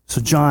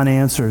 So John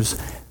answers,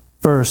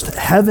 first,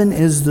 heaven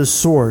is the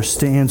source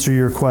to answer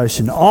your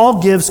question.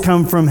 All gifts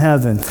come from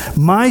heaven.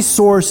 My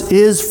source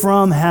is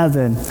from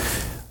heaven.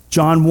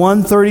 John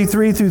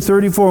 1:33 through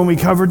 34, and we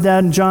covered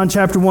that in John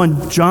chapter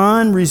 1.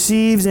 John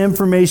receives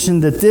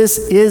information that this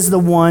is the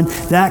one.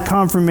 That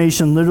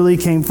confirmation literally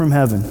came from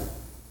heaven.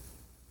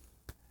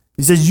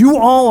 He says, you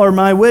all are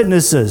my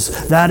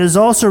witnesses. That is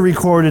also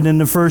recorded in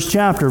the first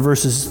chapter,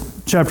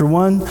 chapter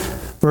 1,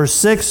 verse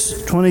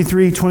 6,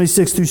 23,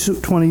 26 through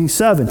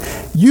 27.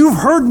 You've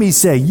heard me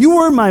say, you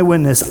are my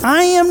witness.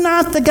 I am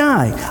not the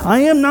guy. I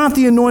am not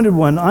the anointed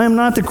one. I am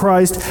not the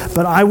Christ,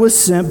 but I was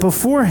sent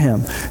before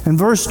him. In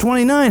verse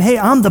 29, hey,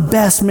 I'm the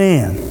best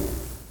man.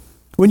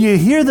 When you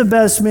hear the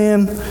best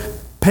man,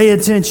 Pay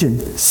attention.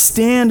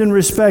 Stand and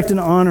respect and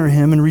honor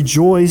him and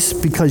rejoice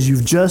because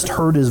you've just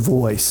heard his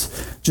voice.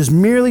 Just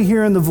merely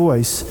hearing the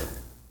voice.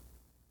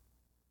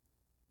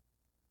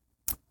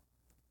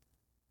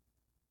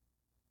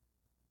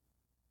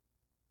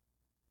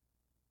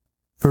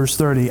 Verse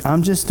 30,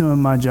 I'm just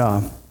doing my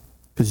job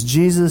because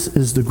Jesus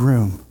is the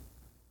groom.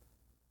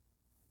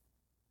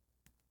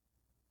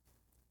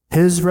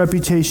 His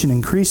reputation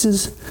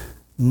increases,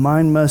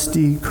 mine must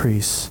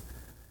decrease.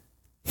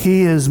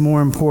 He is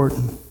more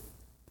important.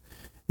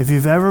 If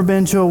you've ever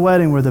been to a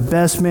wedding where the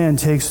best man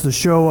takes the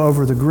show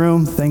over the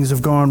groom, things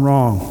have gone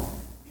wrong.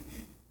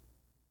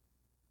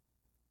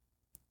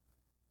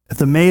 If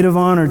the maid of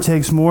honor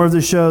takes more of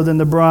the show than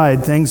the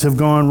bride, things have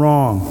gone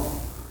wrong.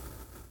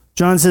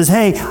 John says,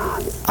 hey,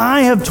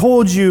 I have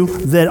told you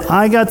that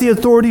I got the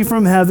authority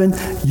from heaven.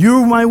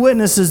 You're my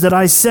witnesses that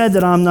I said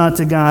that I'm not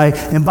the guy.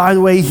 And by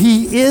the way,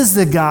 he is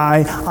the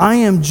guy. I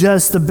am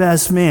just the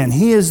best man.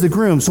 He is the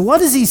groom. So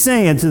what is he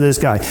saying to this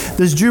guy?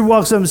 This Jew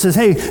walks up and says,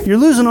 hey, you're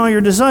losing all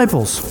your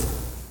disciples.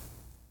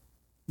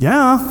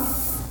 Yeah,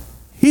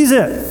 he's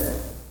it.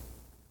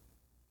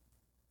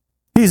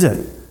 He's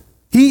it.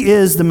 He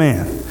is the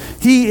man.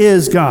 He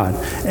is God.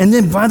 And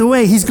then, by the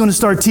way, he's going to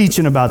start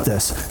teaching about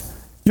this.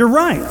 You're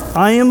right.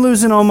 I am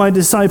losing all my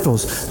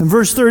disciples. In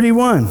verse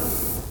 31,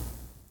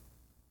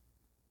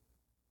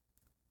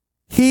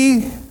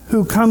 he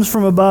who comes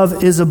from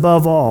above is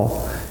above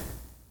all.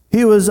 He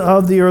who is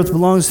of the earth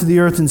belongs to the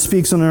earth and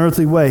speaks on an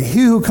earthly way.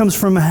 He who comes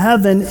from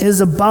heaven is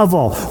above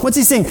all. What's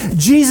he saying?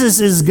 Jesus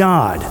is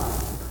God.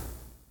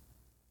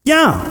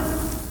 Yeah,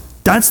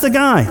 that's the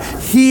guy.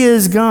 He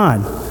is God.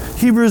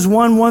 Hebrews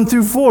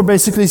 1:1-4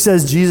 basically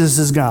says Jesus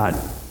is God.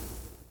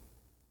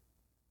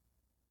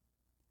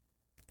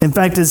 In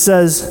fact, it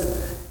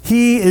says,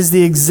 he is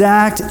the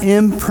exact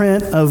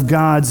imprint of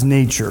God's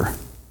nature.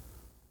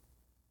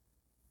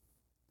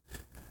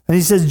 And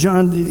he said,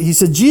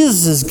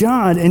 Jesus is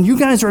God, and you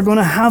guys are going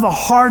to have a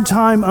hard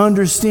time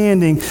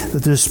understanding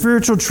that there's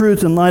spiritual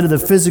truth in light of the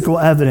physical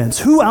evidence.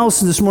 Who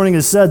else this morning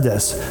has said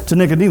this to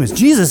Nicodemus?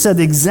 Jesus said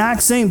the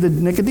exact same to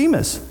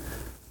Nicodemus.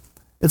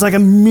 It's like a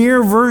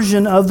mere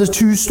version of the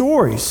two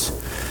stories.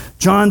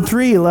 John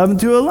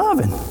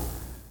 3:11-11.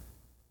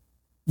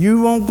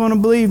 You won't going to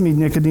believe me,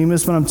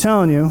 Nicodemus, but I'm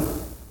telling you,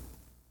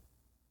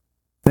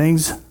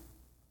 the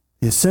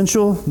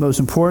essential, most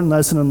important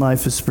lesson in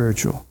life is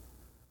spiritual.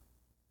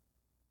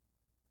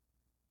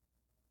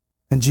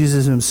 And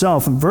Jesus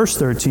himself, in verse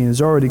 13,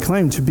 is already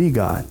claimed to be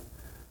God.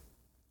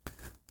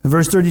 In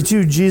verse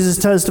 32, Jesus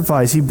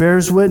testifies, he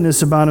bears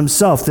witness about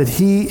himself that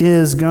he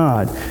is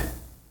God.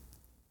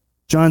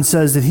 John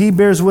says that he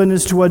bears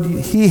witness to what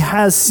he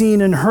has seen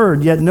and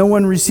heard, yet no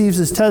one receives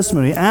his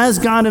testimony. As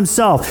God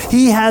himself,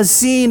 he has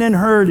seen and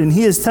heard, and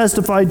he has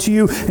testified to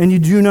you, and you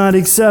do not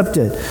accept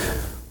it.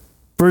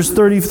 Verse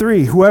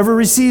 33, whoever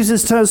receives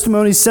his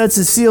testimony sets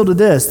a seal to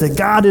this, that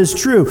God is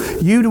true.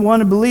 You want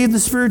to believe the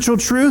spiritual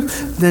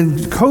truth?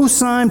 Then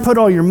co-sign, put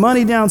all your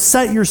money down,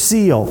 set your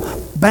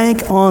seal.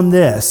 Bank on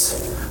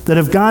this, that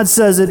if God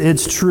says it,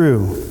 it's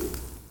true.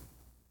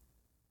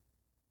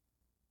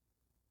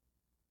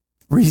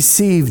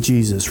 Receive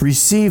Jesus.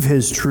 Receive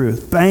his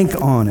truth.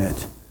 Bank on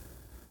it.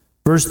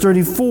 Verse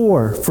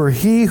 34, for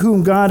he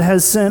whom God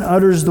has sent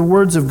utters the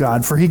words of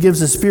God, for he gives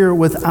the Spirit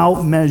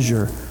without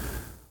measure.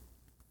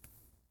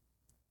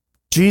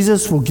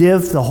 Jesus will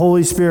give the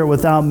Holy Spirit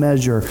without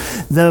measure.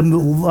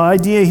 The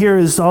idea here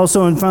is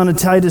also found in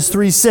Titus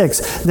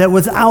 3:6, that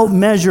without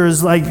measure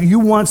is like you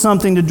want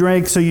something to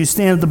drink, so you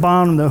stand at the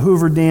bottom of the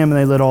Hoover Dam and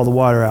they let all the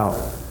water out.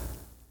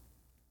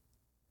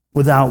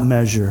 Without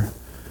measure.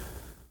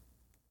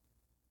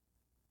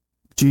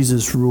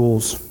 Jesus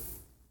rules.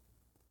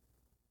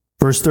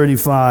 Verse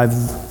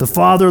 35, the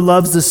Father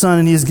loves the Son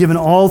and he has given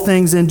all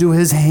things into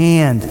his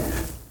hand.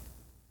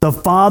 The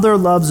Father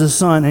loves the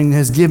Son and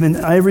has given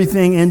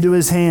everything into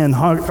his hand.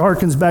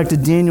 Harkens back to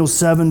Daniel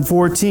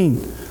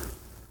 7:14,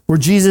 where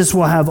Jesus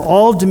will have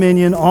all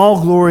dominion,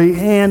 all glory,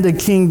 and a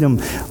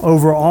kingdom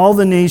over all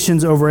the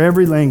nations, over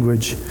every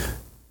language.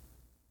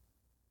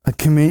 A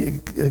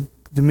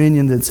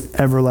dominion that's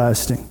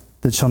everlasting,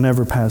 that shall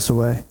never pass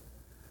away.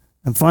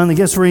 And finally,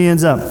 guess where he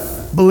ends up?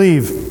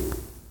 Believe.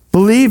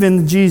 Believe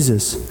in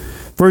Jesus.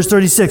 Verse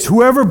 36,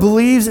 whoever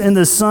believes in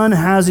the Son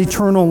has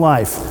eternal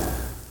life.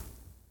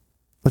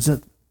 What's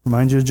that?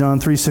 Remind you of John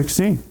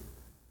 3:16.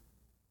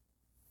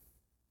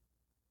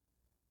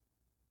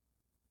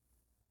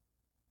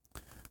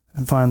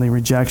 And finally,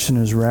 rejection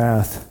is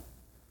wrath.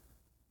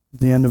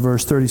 The end of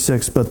verse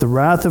 36, but the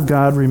wrath of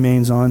God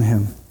remains on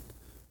him.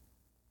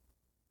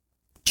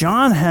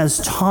 John has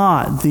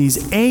taught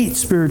these 8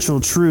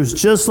 spiritual truths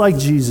just like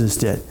Jesus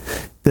did.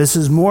 This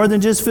is more than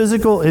just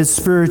physical, it's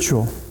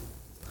spiritual.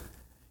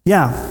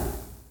 Yeah,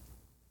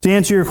 to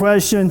answer your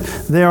question,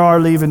 they are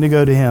leaving to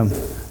go to him.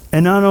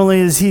 And not only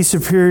is he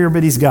superior,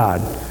 but he's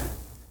God.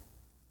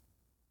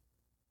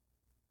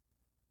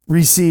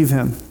 Receive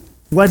him.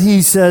 What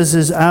he says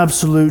is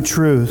absolute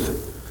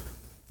truth.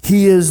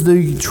 He is the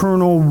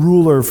eternal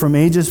ruler from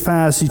ages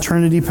past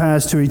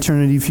to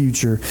eternity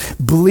future.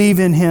 Believe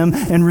in him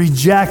and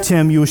reject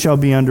him, you shall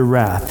be under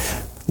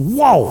wrath.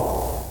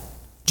 Whoa!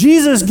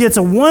 Jesus gets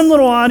a one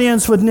little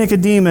audience with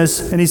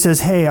Nicodemus, and he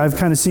says, hey, I've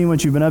kind of seen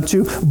what you've been up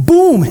to.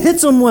 Boom!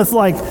 Hits him with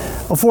like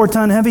a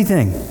 4-ton heavy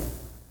thing.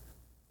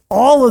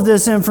 All of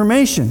this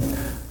information.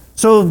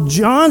 So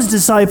John's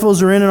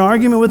disciples are in an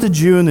argument with a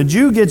Jew, and the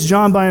Jew gets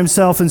John by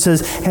himself and says,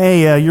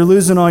 hey, you're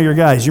losing all your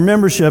guys. Your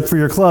membership for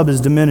your club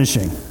is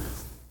diminishing.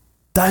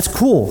 That's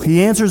cool.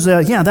 He answers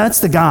that, yeah,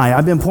 that's the guy.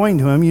 I've been pointing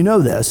to him. You know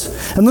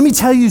this. And let me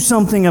tell you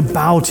something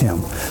about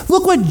him.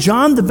 Look what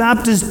John the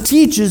Baptist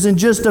teaches in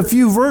just a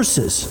few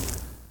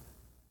verses.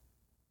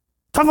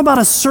 Talk about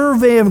a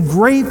survey of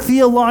great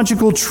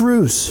theological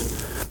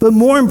truths. But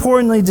more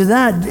importantly to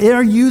that,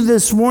 are you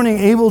this morning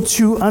able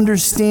to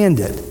understand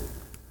it?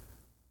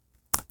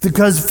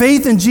 Because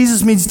faith in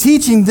Jesus means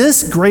teaching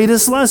this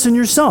greatest lesson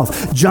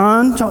yourself.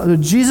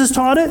 Jesus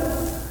taught it.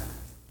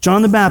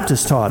 John the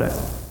Baptist taught it.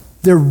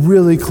 They're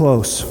really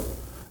close.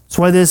 That's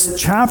why this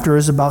chapter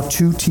is about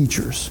two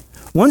teachers.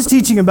 One's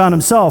teaching about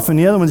himself, and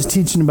the other one's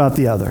teaching about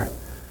the other.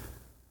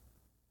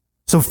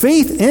 So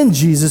faith in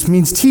Jesus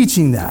means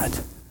teaching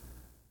that.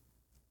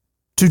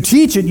 To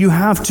teach it, you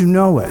have to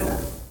know it.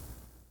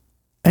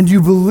 And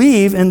you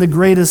believe in the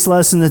greatest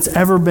lesson that's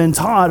ever been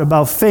taught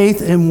about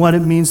faith and what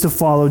it means to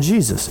follow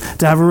Jesus,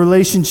 to have a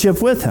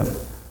relationship with him.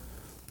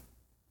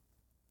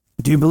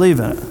 Do you believe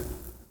in it?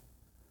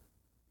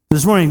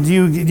 This morning, do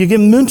you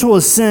give mental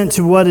assent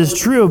to what is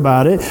true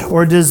about it?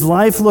 Or does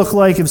life look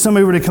like, if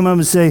somebody were to come up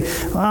and say,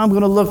 well, I'm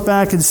going to look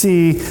back and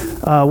see,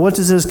 what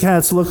does this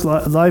cat's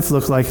life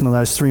look like in the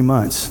last 3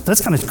 months?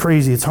 That's kind of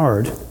crazy. It's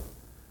hard.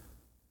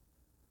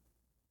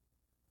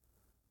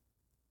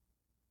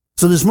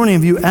 So this morning,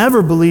 have you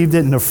ever believed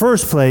it in the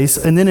first place?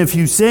 And then if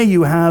you say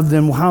you have,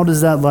 then how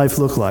does that life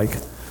look like?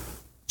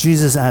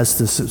 Jesus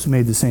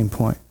made the same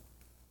point.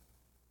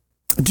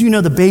 Do you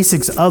know the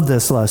basics of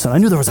this lesson? I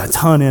knew there was a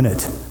ton in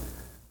it.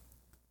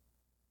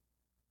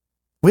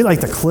 We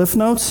like the Cliff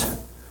Notes,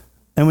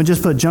 and we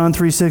just put John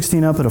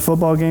 3:16 up at a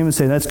football game and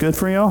say, that's good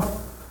for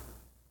y'all?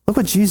 Look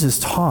what Jesus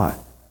taught.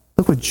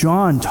 Look what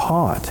John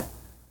taught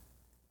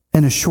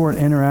in a short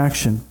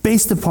interaction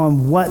based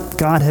upon what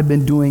God had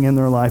been doing in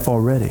their life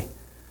already.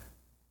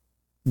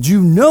 Do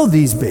you know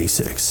these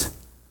basics?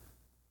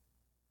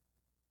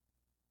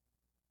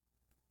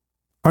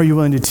 Are you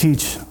willing to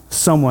teach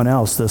someone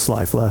else this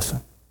life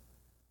lesson?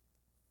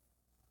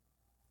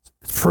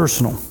 It's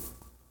personal.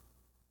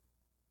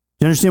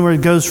 You understand where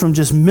it goes from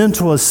just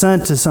mental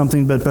assent to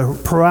something, but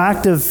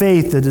proactive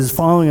faith that is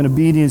following in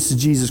obedience to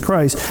Jesus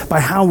Christ by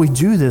how we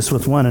do this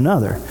with one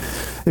another.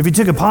 If you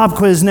took a pop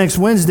quiz next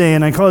Wednesday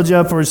and I called you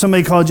up, or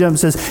somebody called you up and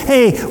says,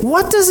 hey,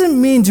 what does it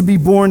mean to be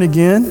born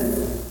again?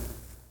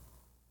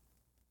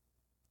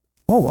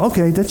 Oh,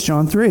 okay, that's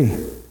John 3.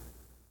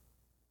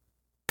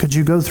 Could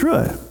you go through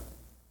it?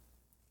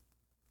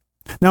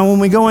 Now, when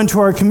we go into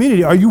our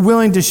community, are you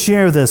willing to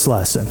share this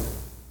lesson?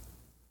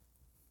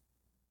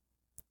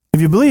 If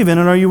you believe in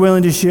it, are you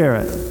willing to share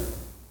it?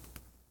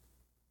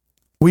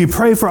 Will you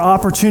pray for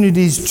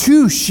opportunities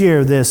to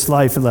share this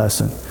life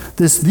lesson?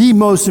 The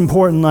most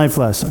important life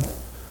lesson.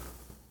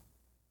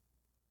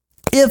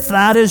 If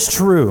that is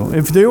true,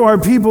 if there are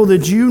people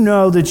that you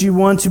know that you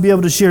want to be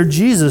able to share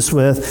Jesus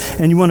with,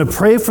 and you want to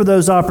pray for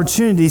those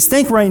opportunities,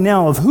 think right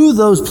now of who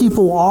those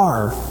people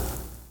are.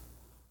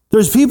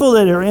 There's people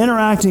that are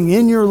interacting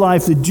in your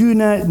life that do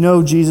not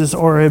know Jesus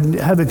or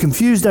have a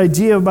confused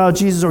idea about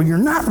Jesus, or you're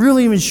not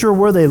really even sure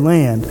where they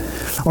land.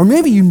 Or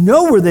maybe you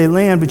know where they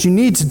land, but you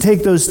need to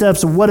take those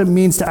steps of what it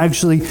means to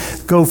actually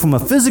go from a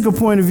physical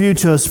point of view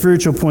to a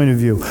spiritual point of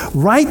view.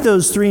 Write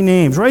those 3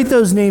 names. Write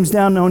those names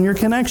down on your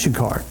connection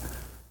card.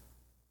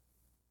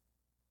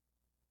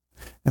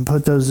 And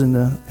put those in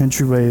the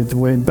entryway at the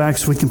way back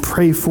so we can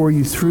pray for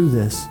you through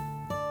this.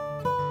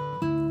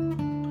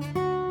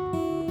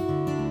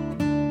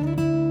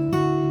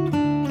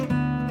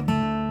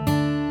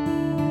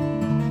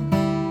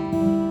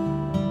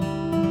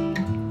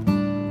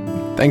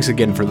 Thanks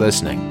again for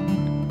listening.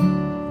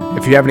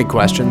 If you have any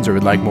questions or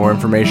would like more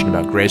information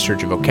about Grace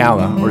Church of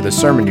Ocala or the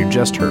sermon you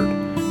just heard,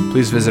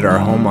 please visit our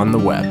home on the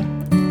web,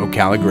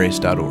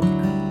 ocalagrace.org.